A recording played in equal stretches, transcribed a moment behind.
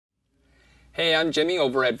Hey, I'm Jimmy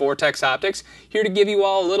over at Vortex Optics, here to give you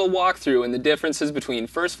all a little walkthrough in the differences between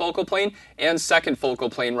first focal plane and second focal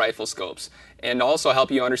plane riflescopes, and also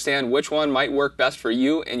help you understand which one might work best for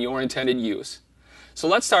you and your intended use. So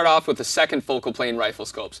let's start off with the second focal plane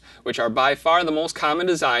riflescopes, which are by far the most common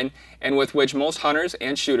design and with which most hunters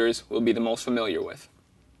and shooters will be the most familiar with.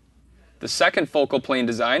 The second focal plane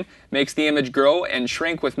design makes the image grow and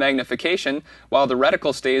shrink with magnification while the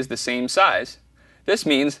reticle stays the same size. This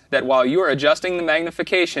means that while you are adjusting the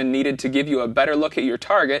magnification needed to give you a better look at your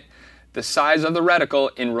target, the size of the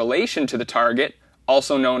reticle in relation to the target,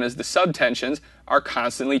 also known as the subtensions, are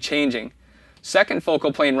constantly changing. Second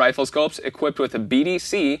focal plane riflescopes equipped with a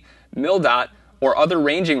BDC, mil-dot, or other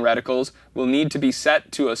ranging reticles will need to be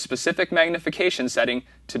set to a specific magnification setting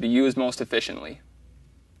to be used most efficiently.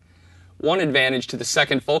 One advantage to the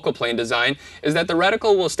second focal plane design is that the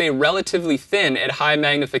reticle will stay relatively thin at high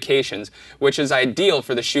magnifications, which is ideal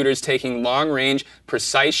for the shooters taking long-range,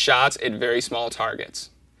 precise shots at very small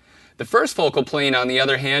targets. The first focal plane, on the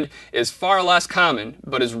other hand, is far less common,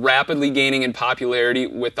 but is rapidly gaining in popularity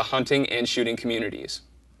with the hunting and shooting communities.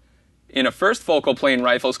 In a first focal plane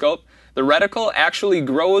riflescope, the reticle actually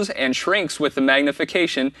grows and shrinks with the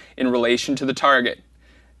magnification in relation to the target.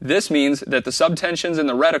 This means that the subtensions in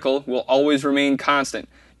the reticle will always remain constant,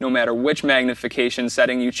 no matter which magnification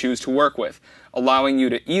setting you choose to work with, allowing you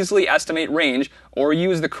to easily estimate range or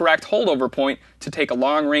use the correct holdover point to take a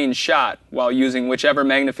long-range shot while using whichever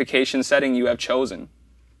magnification setting you have chosen.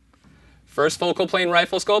 First focal plane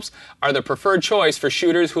riflescopes are the preferred choice for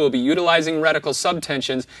shooters who will be utilizing reticle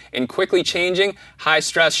subtensions in quickly changing,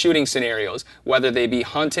 high-stress shooting scenarios, whether they be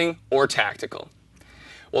hunting or tactical.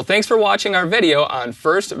 Well, thanks for watching our video on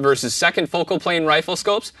first versus second focal plane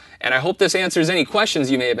riflescopes, and I hope this answers any questions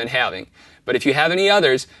you may have been having. But if you have any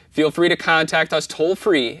others, feel free to contact us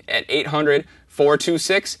toll-free at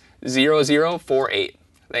 800-426-0048.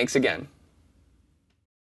 Thanks again.